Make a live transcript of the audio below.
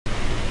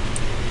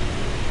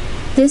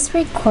This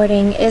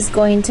recording is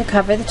going to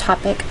cover the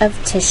topic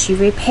of tissue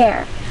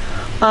repair.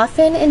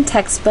 Often in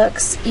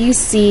textbooks, you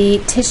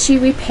see tissue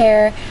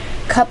repair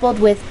coupled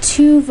with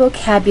two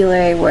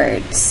vocabulary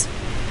words: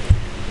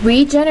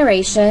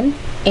 regeneration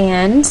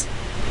and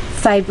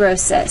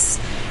fibrosis.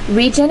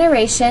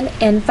 Regeneration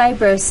and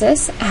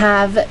fibrosis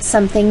have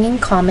something in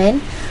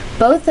common.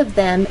 Both of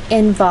them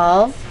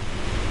involve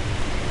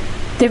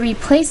the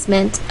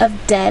replacement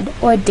of dead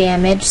or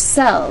damaged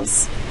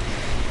cells.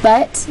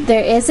 But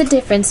there is a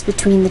difference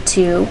between the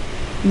two.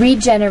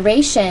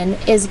 Regeneration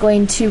is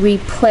going to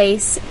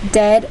replace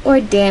dead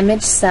or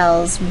damaged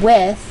cells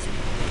with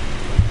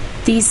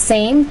the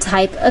same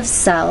type of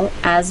cell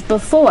as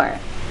before.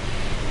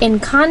 In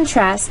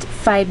contrast,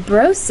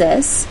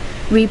 fibrosis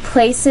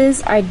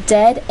replaces our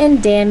dead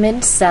and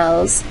damaged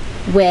cells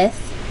with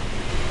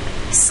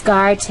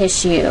scar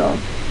tissue.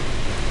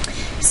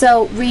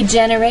 So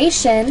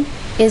regeneration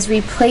is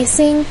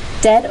replacing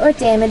dead or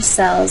damaged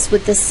cells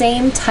with the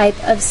same type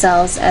of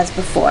cells as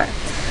before.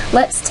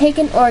 Let's take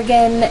an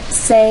organ,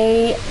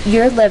 say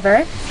your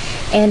liver,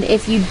 and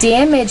if you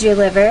damage your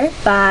liver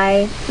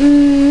by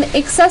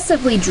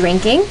excessively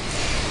drinking,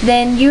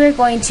 then you are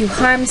going to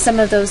harm some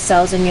of those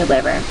cells in your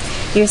liver.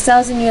 Your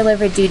cells in your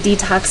liver do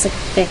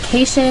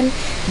detoxification.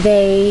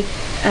 They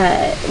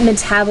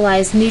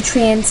metabolize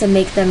nutrients and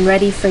make them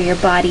ready for your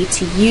body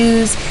to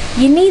use.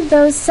 You need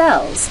those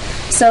cells.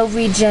 So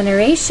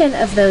regeneration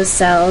of those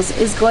cells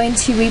is going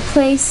to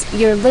replace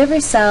your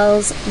liver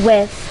cells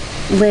with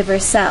liver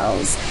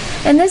cells.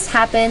 And this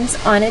happens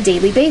on a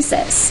daily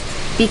basis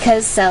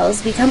because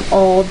cells become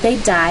old, they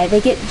die,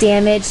 they get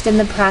damaged in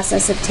the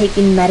process of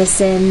taking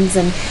medicines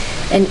and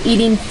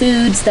eating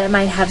foods that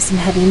might have some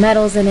heavy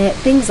metals in it,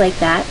 things like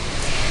that.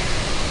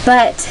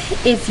 But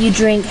if you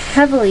drink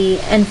heavily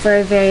and for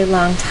a very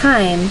long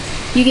time,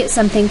 you get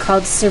something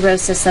called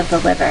cirrhosis of the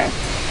liver.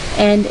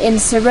 And in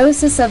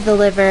cirrhosis of the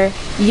liver,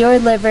 your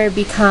liver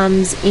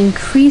becomes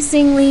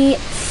increasingly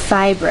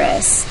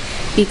fibrous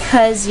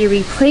because you're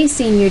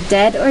replacing your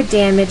dead or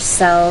damaged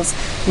cells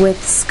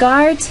with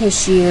scar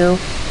tissue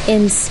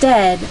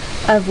instead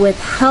of with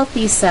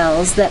healthy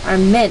cells that are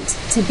meant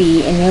to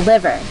be in your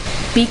liver.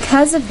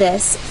 Because of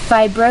this,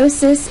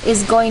 fibrosis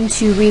is going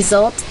to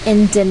result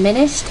in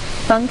diminished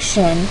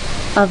function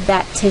of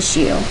that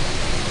tissue,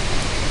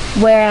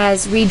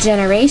 whereas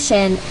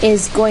regeneration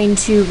is going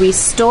to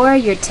restore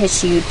your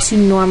tissue to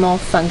normal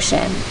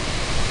function.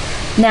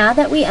 Now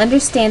that we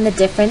understand the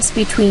difference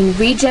between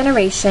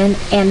regeneration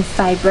and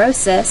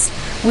fibrosis,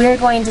 we're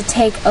going to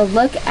take a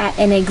look at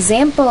an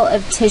example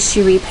of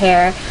tissue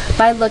repair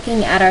by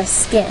looking at our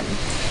skin.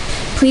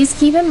 Please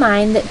keep in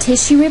mind that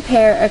tissue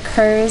repair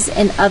occurs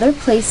in other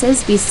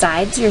places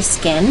besides your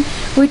skin.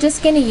 We're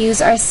just going to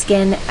use our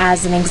skin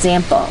as an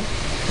example.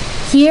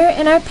 Here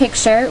in our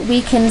picture,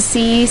 we can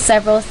see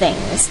several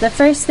things. The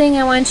first thing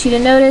I want you to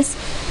notice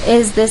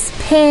is this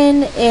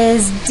pin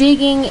is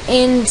digging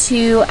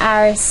into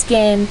our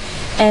skin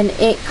and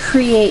it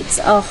creates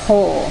a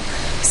hole.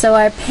 So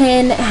our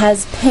pin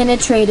has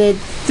penetrated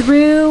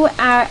through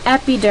our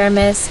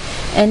epidermis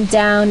and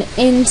down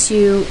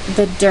into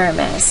the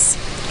dermis.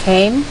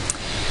 Okay?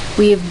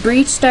 We have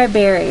breached our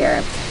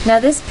barrier. Now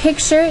this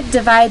picture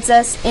divides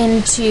us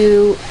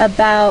into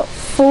about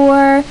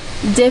 4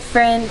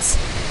 different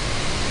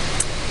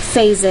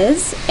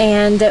phases,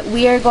 and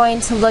we are going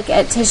to look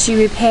at tissue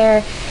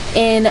repair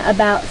in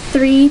about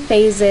 3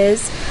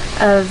 phases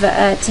of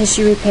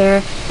tissue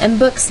repair, and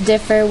books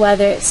differ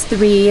whether it's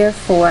 3 or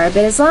 4,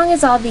 but as long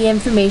as all the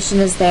information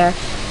is there,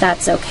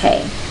 that's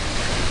okay.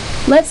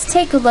 Let's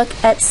take a look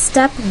at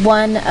step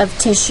 1 of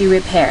tissue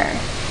repair.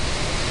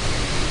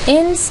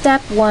 In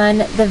step 1,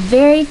 the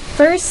very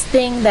first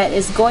thing that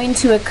is going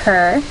to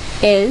occur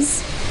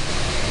is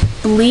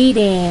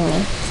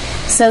bleeding.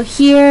 So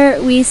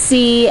here we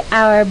see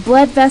our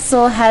blood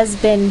vessel has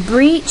been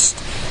breached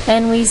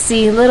and we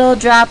see little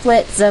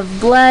droplets of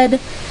blood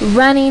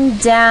running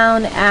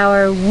down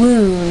our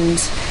wound.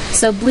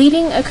 So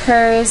bleeding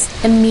occurs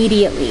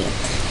immediately.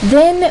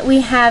 Then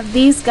we have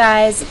these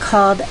guys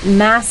called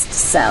mast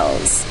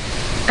cells.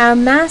 Our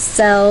mast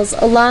cells,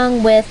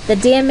 along with the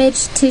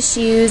damaged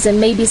tissues and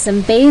maybe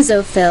some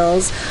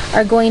basophils,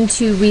 are going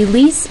to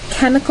release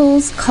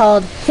chemicals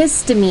called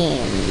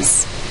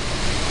histamines.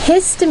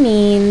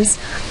 Histamines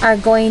are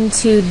going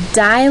to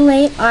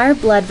dilate our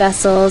blood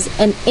vessels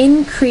and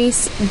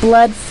increase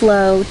blood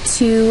flow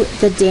to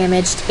the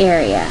damaged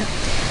area.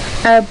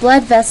 Our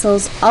blood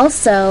vessels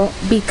also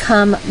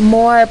become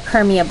more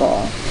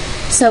permeable.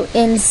 So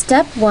in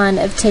step 1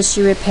 of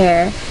tissue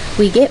repair,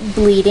 we get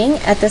bleeding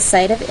at the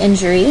site of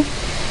injury,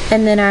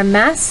 and then our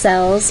mast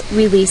cells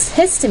release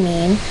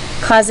histamine,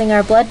 causing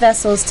our blood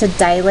vessels to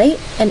dilate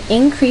and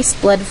increase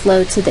blood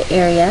flow to the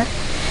area.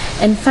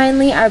 And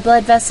finally, our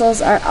blood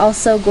vessels are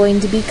also going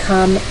to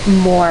become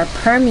more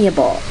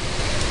permeable.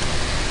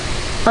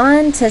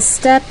 On to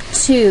step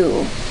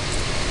 2.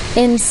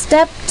 In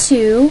step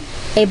 2,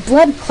 a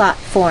blood clot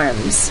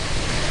forms.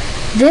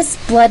 This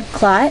blood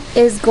clot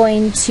is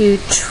going to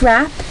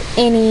trap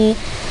any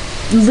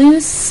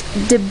loose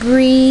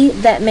debris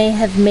that may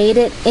have made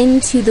it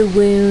into the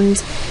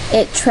wound.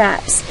 It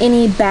traps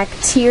any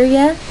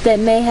bacteria that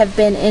may have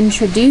been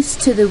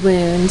introduced to the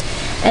wound,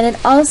 and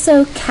it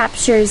also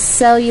captures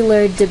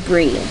cellular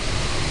debris.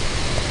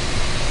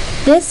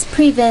 This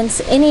prevents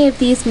any of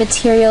these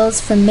materials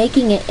from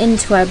making it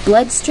into our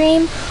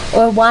bloodstream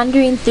or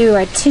wandering through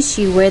our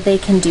tissue where they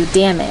can do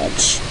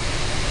damage.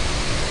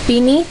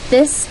 Beneath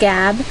this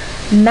scab,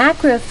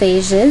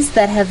 macrophages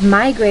that have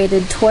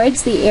migrated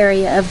towards the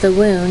area of the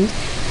wound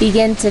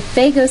begin to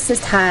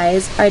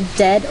phagocytize our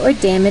dead or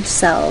damaged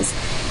cells,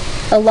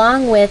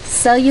 along with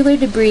cellular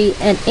debris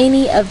and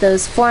any of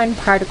those foreign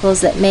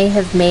particles that may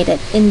have made it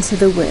into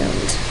the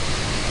wound.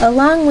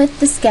 Along with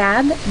the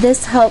scab,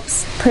 this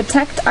helps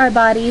protect our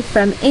body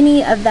from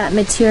any of that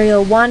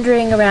material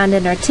wandering around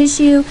in our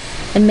tissue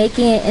and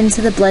making it into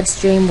the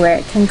bloodstream where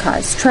it can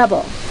cause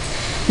trouble.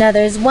 Now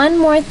there's one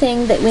more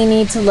thing that we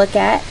need to look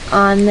at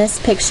on this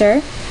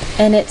picture,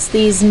 and it's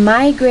these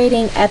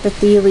migrating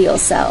epithelial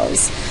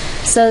cells.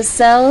 So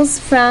cells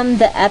from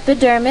the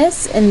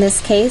epidermis, in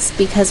this case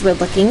because we're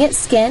looking at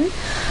skin,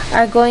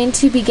 are going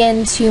to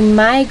begin to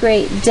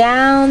migrate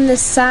down the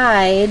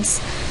sides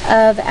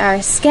of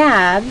our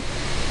scab,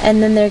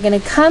 and then they're going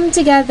to come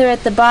together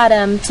at the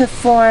bottom to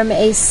form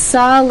a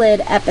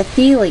solid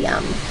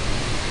epithelium.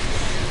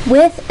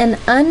 With an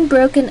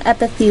unbroken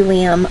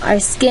epithelium,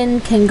 our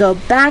skin can go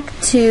back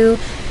to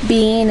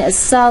being a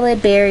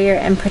solid barrier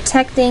and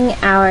protecting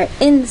our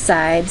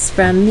insides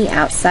from the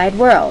outside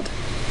world.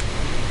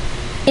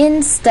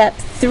 In step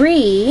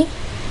 3,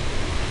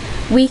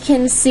 we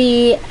can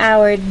see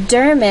our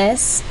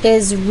dermis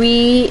is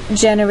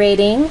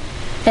regenerating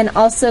and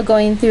also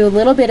going through a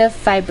little bit of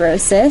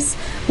fibrosis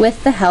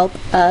with the help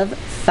of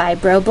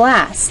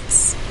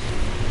fibroblasts.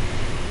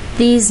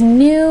 These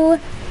new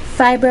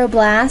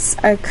fibroblasts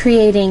are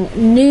creating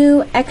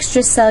new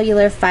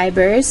extracellular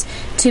fibers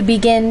to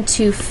begin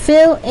to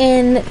fill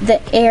in the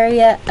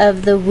area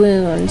of the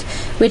wound,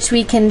 which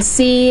we can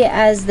see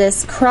as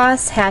this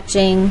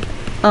cross-hatching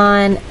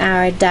on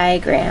our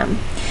diagram.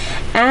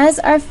 As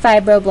our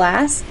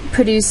fibroblasts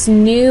produce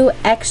new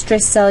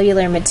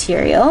extracellular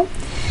material,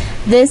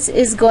 this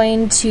is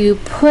going to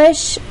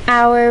push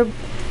our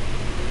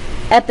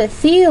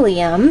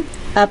epithelium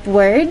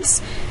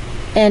upwards,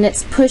 and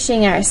it's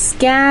pushing our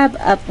scab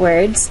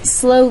upwards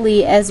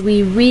slowly as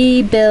we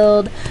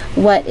rebuild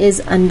what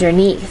is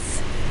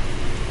underneath.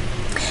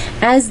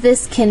 As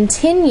this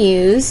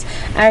continues,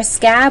 our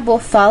scab will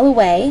fall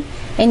away,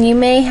 and you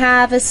may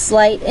have a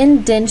slight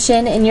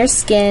indentation in your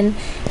skin,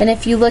 and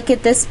if you look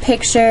at this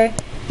picture,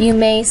 you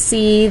may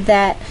see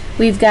that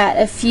we've got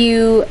a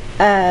few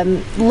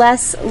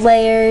less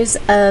layers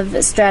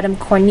of stratum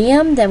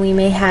corneum than we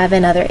may have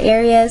in other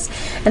areas,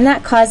 and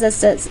that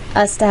causes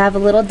us to have a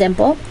little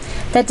dimple.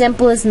 That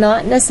dimple is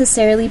not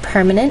necessarily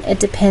permanent, it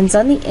depends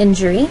on the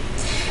injury,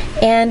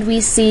 and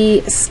we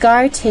see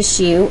scar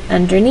tissue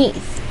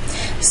underneath.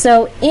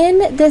 So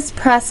in this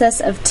process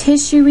of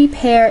tissue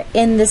repair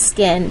in the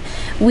skin,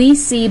 we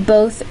see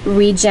both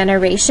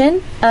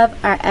regeneration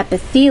of our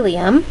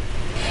epithelium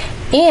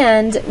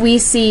and we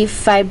see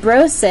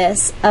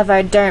fibrosis of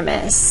our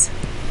dermis.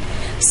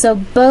 So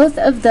both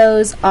of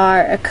those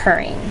are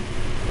occurring.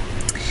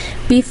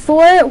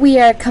 Before we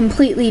are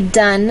completely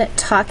done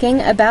talking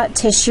about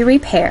tissue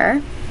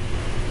repair,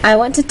 I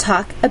want to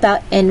talk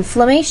about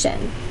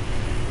inflammation.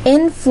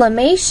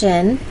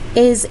 Inflammation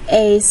is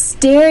a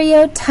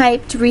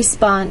stereotyped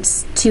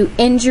response to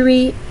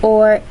injury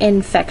or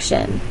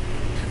infection.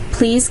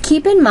 Please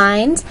keep in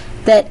mind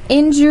that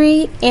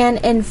injury and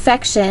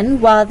infection,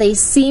 while they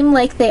seem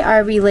like they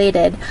are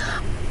related,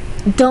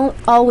 don't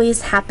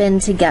always happen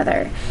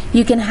together.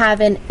 You can have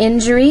an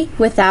injury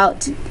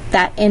without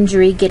that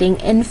injury getting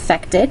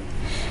infected,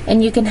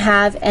 and you can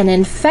have an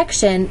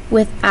infection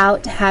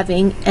without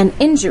having an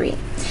injury.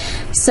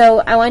 So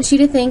I want you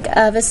to think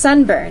of a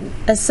sunburn.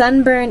 A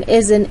sunburn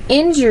is an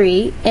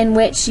injury in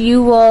which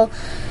you will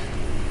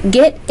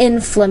get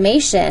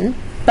inflammation,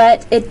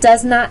 but it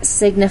does not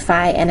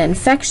signify an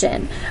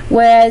infection.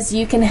 Whereas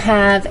you can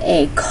have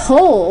a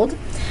cold,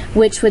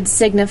 which would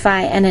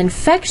signify an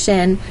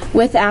infection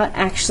without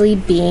actually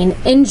being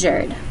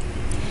injured.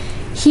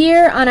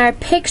 Here on our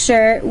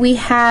picture, we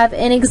have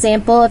an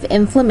example of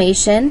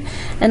inflammation,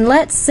 and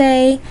let's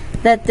say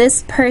that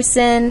this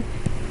person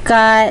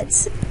got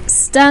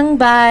stung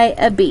by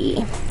a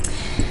bee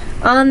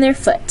on their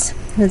foot.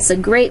 It's a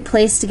great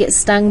place to get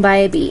stung by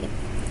a bee.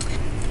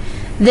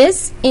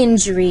 This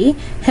injury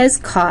has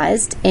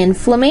caused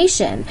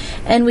inflammation,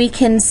 and we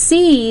can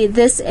see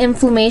this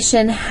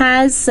inflammation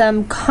has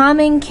some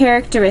common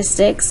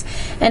characteristics,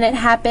 and it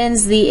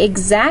happens the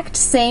exact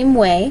same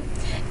way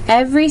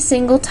every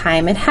single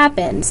time it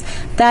happens.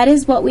 That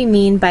is what we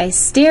mean by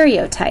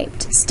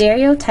stereotyped.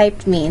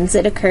 Stereotyped means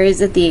it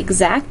occurs at the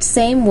exact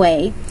same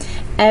way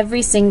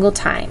every single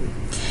time.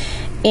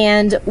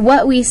 And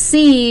what we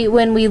see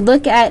when we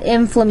look at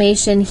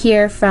inflammation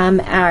here from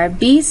our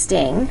bee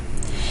sting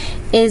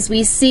is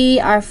we see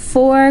our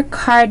 4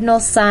 cardinal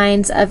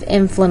signs of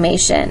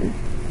inflammation.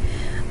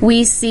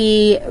 we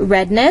see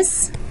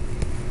redness,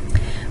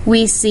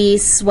 we see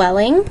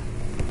swelling.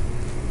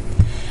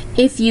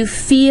 If you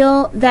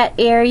feel that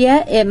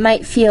area, it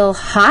might feel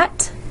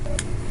hot.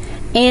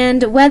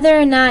 And whether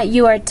or not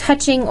you are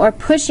touching or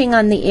pushing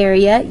on the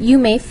area, you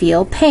may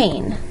feel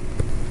pain.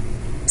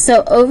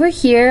 So over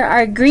here,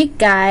 our Greek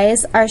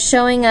guys are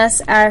showing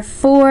us our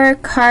 4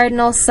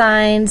 cardinal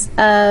signs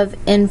of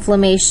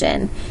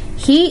inflammation.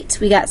 Heat,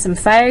 we got some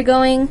fire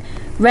going.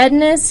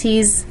 Redness,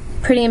 he's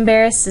pretty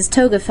embarrassed his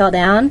toga fell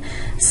down.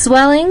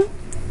 Swelling,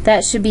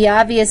 that should be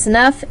obvious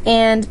enough.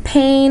 And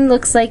pain,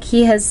 looks like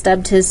he has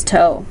stubbed his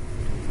toe.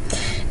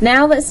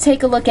 Now let's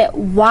take a look at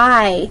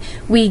why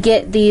we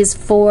get these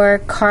 4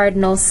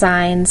 cardinal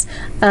signs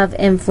of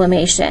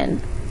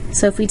inflammation.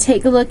 So if we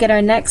take a look at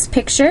our next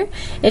picture,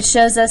 it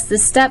shows us the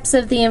steps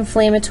of the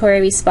inflammatory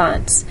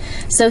response.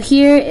 So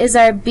here is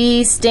our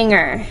bee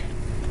stinger.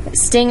 The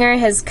stinger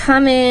has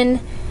come in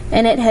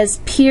and it has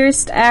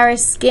pierced our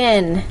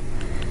skin.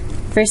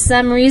 For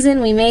some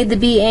reason, we made the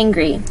bee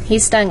angry. He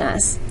stung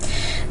us.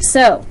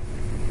 So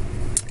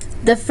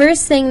the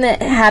first thing that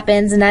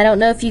happens, and I don't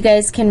know if you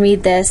guys can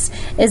read this,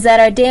 is that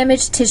our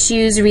damaged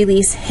tissues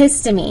release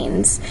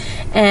histamines,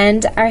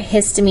 and our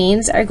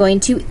histamines are going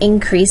to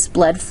increase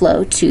blood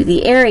flow to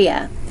the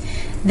area.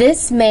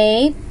 This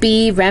may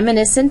be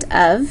reminiscent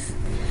of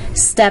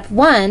step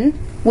 1,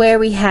 where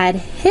we had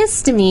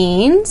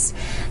histamines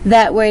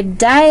that were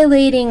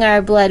dilating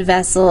our blood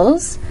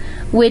vessels,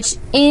 which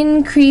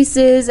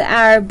increases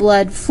our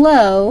blood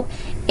flow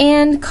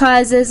and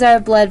causes our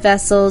blood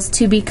vessels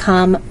to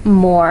become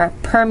more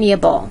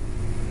permeable.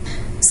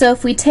 So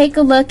if we take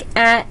a look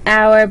at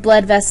our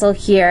blood vessel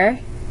here,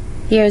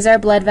 here's our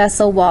blood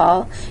vessel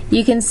wall.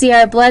 You can see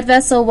our blood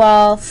vessel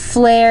wall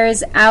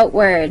flares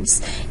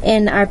outwards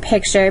in our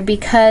picture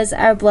because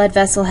our blood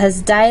vessel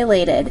has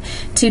dilated.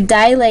 To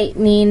dilate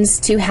means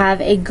to have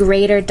a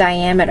greater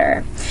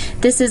diameter.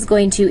 This is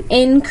going to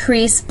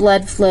increase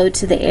blood flow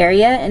to the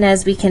area, and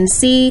as we can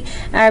see,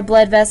 our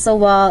blood vessel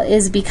wall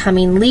is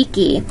becoming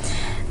leaky.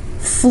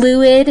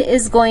 Fluid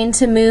is going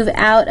to move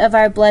out of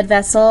our blood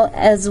vessel,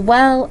 as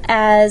well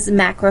as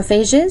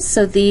macrophages.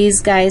 So these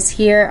guys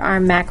here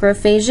are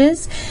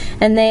macrophages,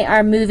 and they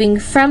are moving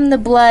from the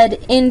blood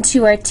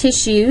into our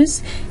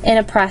tissues in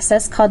a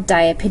process called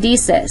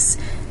diapedesis.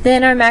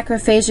 Then our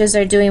macrophages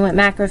are doing what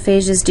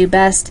macrophages do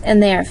best,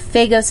 and they are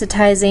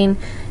phagocytizing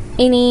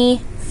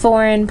any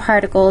foreign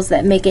particles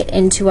that make it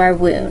into our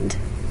wound.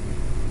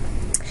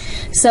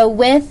 So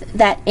with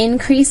that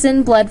increase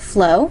in blood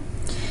flow,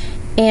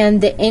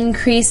 and the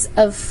increase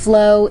of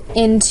flow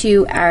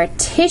into our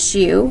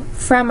tissue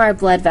from our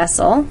blood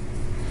vessel,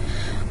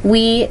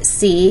 we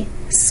see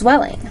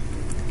swelling.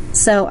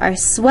 So our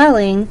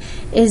swelling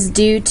is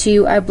due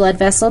to our blood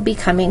vessel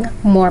becoming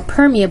more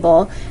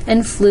permeable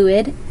and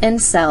fluid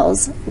and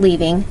cells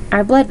leaving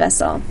our blood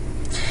vessel.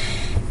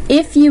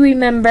 If you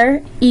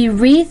remember,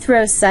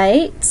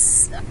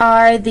 erythrocytes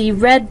are the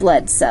red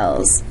blood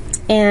cells,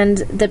 and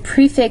the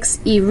prefix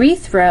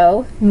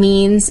erythro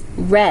means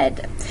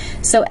red.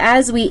 So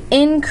as we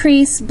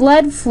increase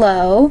blood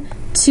flow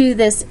to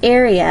this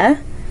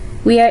area,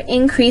 we are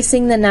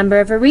increasing the number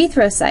of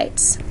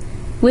erythrocytes,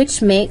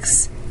 which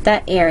makes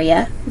that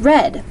area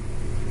red.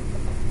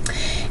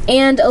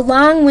 And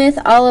along with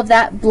all of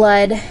that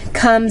blood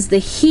comes the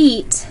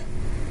heat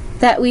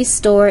that we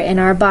store in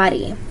our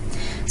body.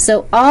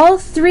 So all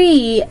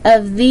 3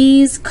 of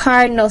these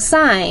cardinal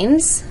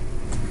signs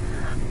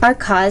are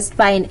caused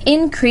by an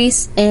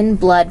increase in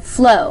blood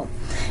flow.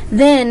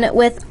 Then,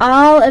 with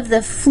all of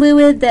the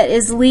fluid that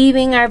is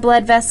leaving our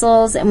blood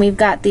vessels, and we've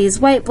got these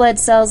white blood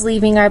cells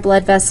leaving our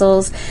blood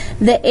vessels,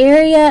 the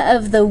area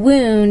of the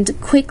wound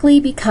quickly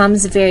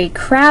becomes very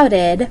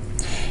crowded,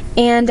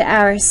 and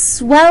our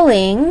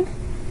swelling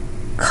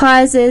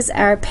causes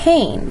our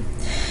pain.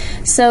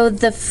 So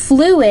the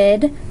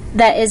fluid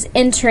that is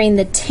entering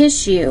the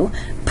tissue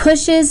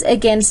pushes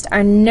against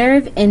our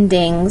nerve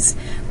endings,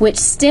 which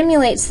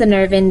stimulates the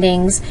nerve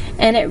endings,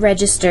 and it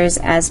registers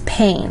as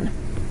pain.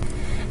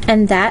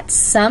 And that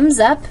sums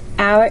up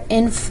our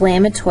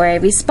inflammatory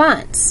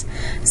response.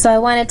 So I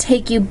want to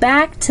take you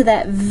back to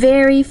that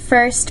very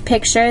first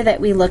picture that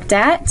we looked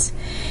at.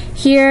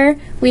 Here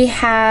we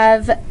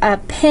have a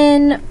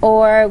pin,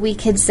 or we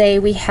could say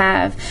we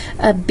have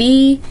a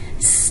bee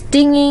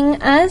stinging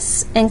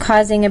us and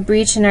causing a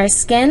breach in our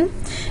skin.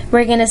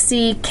 We're going to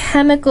see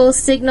chemical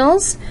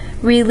signals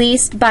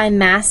released by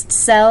mast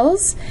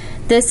cells.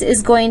 This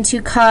is going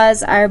to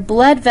cause our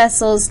blood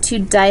vessels to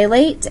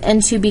dilate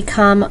and to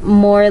become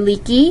more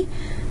leaky.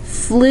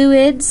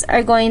 Fluids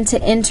are going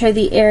to enter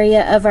the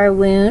area of our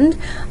wound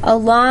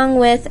along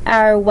with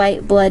our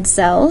white blood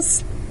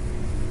cells.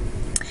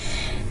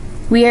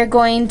 We are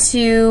going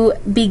to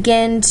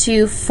begin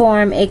to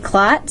form a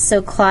clot,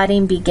 so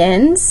clotting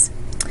begins.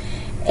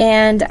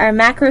 And our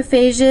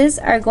macrophages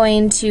are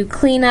going to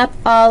clean up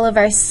all of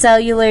our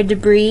cellular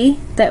debris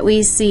that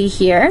we see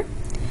here.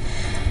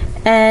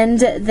 And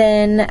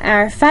then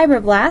our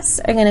fibroblasts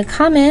are going to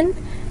come in,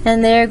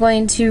 and they're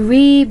going to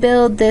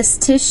rebuild this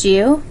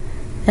tissue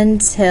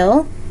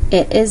until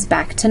it is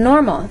back to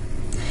normal.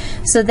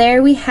 So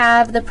there we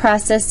have the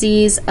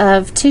processes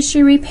of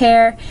tissue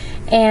repair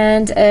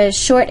and a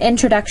short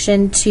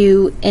introduction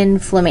to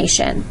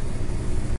inflammation.